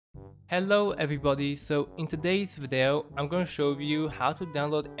Hello everybody, so in today's video I'm going to show you how to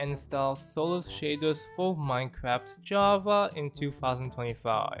download and install Solas Shaders for Minecraft Java in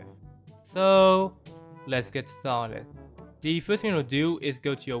 2025. So let's get started. The first thing you'll do is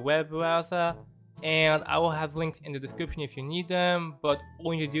go to your web browser, and I will have links in the description if you need them, but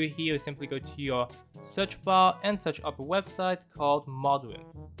all you need to do here is simply go to your search bar and search up a website called Modrinth.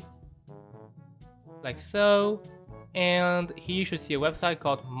 Like so. And here you should see a website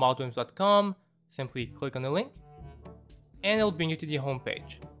called modrinth.com. Simply click on the link and it'll bring you to the home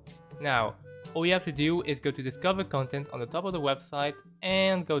page. Now, all you have to do is go to discover content on the top of the website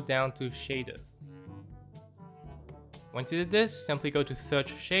and go down to shaders. Once you did this, simply go to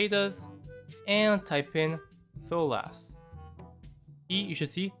search shaders and type in Solas. Here you should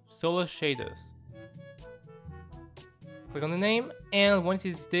see Solas Shaders. Click on the name, and once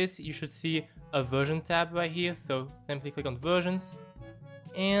you did this, you should see a version tab right here, so simply click on versions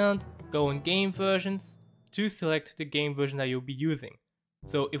and go on game versions to select the game version that you'll be using.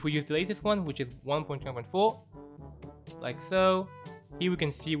 So if we use the latest one, which is 1.1.4, like so, here we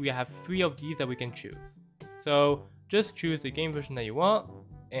can see we have 3 of these that we can choose. So just choose the game version that you want,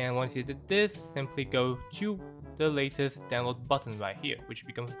 and once you did this, simply go to the latest download button right here, which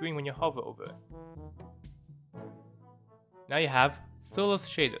becomes green when you hover over it. Now you have Solas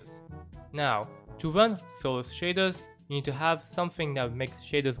Shaders. Now, to run Solas Shaders, you need to have something that makes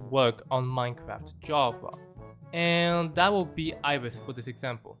shaders work on Minecraft Java. And that will be Iris for this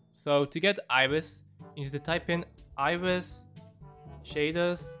example. So to get Iris, you need to type in Iris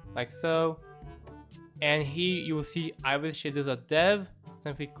Shaders, like so. And here you will see Iris Shaders.dev.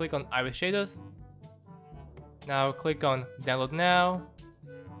 Simply click on Iris Shaders. Now click on Download Now.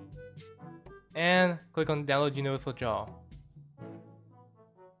 And click on Download Universal Jar.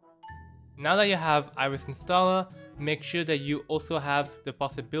 Now that you have Iris Installer, make sure that you also have the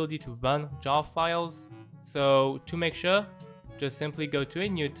possibility to run jar files. So to make sure, just simply go to a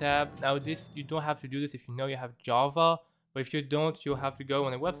new tab. Now you don't have to do this if you know you have Java, but if you don't, you'll have to go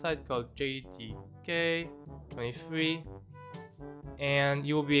on a website called JDK23, and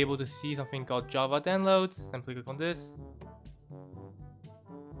you will be able to see something called Java downloads. Simply click on this,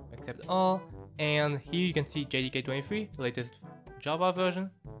 accept all, and here you can see JDK23, the latest Java version.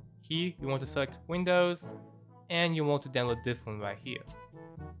 Here you want to select Windows, and you want to download this one right here.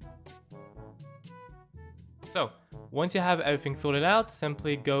 So once you have everything sorted out,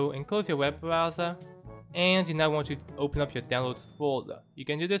 simply go and close your web browser, and you now want to open up your downloads folder. You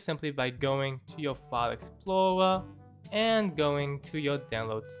can do this simply by going to your file explorer and going to your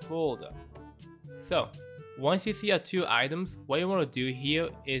downloads folder. So once you see your 2 items, what you want to do here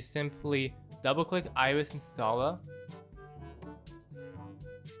is simply double click Iris Installer,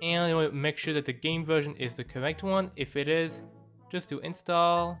 and you want to make sure that the game version is the correct one. If it is, just do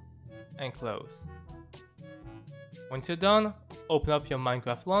install and close. Once you're done, open up your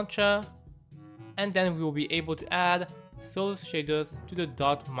Minecraft launcher, and then we will be able to add Solas Shaders to the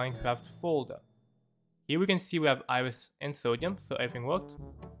 .minecraft folder. Here we can see we have Iris and Sodium, so everything worked.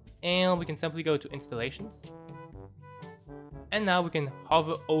 And we can simply go to installations. And now we can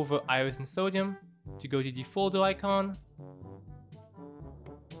hover over Iris and Sodium to go to the folder icon.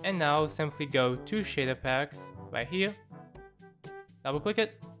 And now simply go to shader packs right here, double click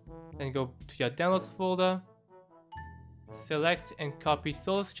it, then go to your downloads folder, select and copy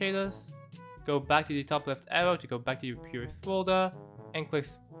Solas Shaders, go back to the top left arrow to go back to your previous folder, and click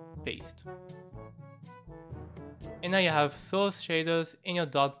paste. And now you have Solas Shaders in your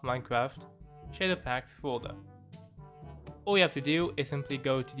 .minecraft shader packs folder. All you have to do is simply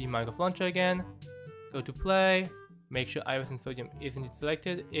go to the Minecraft launcher again, go to play, make sure Iris and Sodium isn't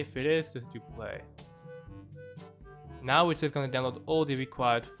selected. If it is, just do play. Now it's just going to download all the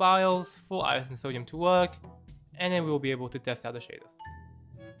required files for Iris and Sodium to work, and then we will be able to test out the shaders.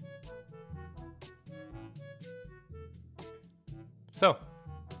 So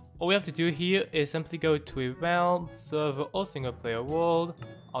all we have to do here is simply go to a realm, server, or single player world.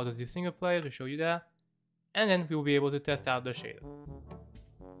 I'll just do single player to show you that, and then we will be able to test out the shader.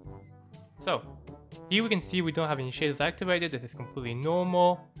 So here we can see we don't have any shaders activated. This is completely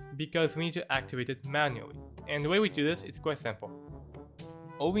normal because we need to activate it manually. And the way we do this, it's quite simple.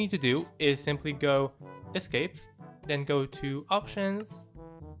 All we need to do is simply go escape, then go to options,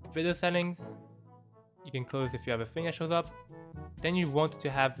 video settings. You can close if you have a thing that shows up. Then you want to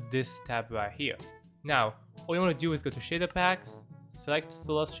have this tab right here. Now, all you want to do is go to shader packs, select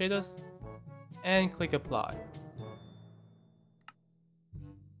Solas Shaders, and click apply.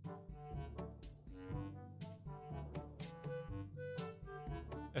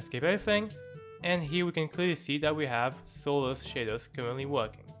 Escape everything, and here we can clearly see that we have Solas Shaders currently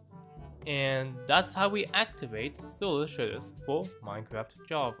working. And that's how we activate Solas Shaders for Minecraft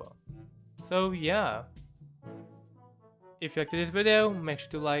Java. So yeah, if you liked this video, make sure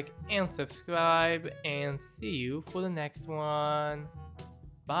to like and subscribe, and see you for the next one.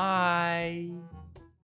 Bye!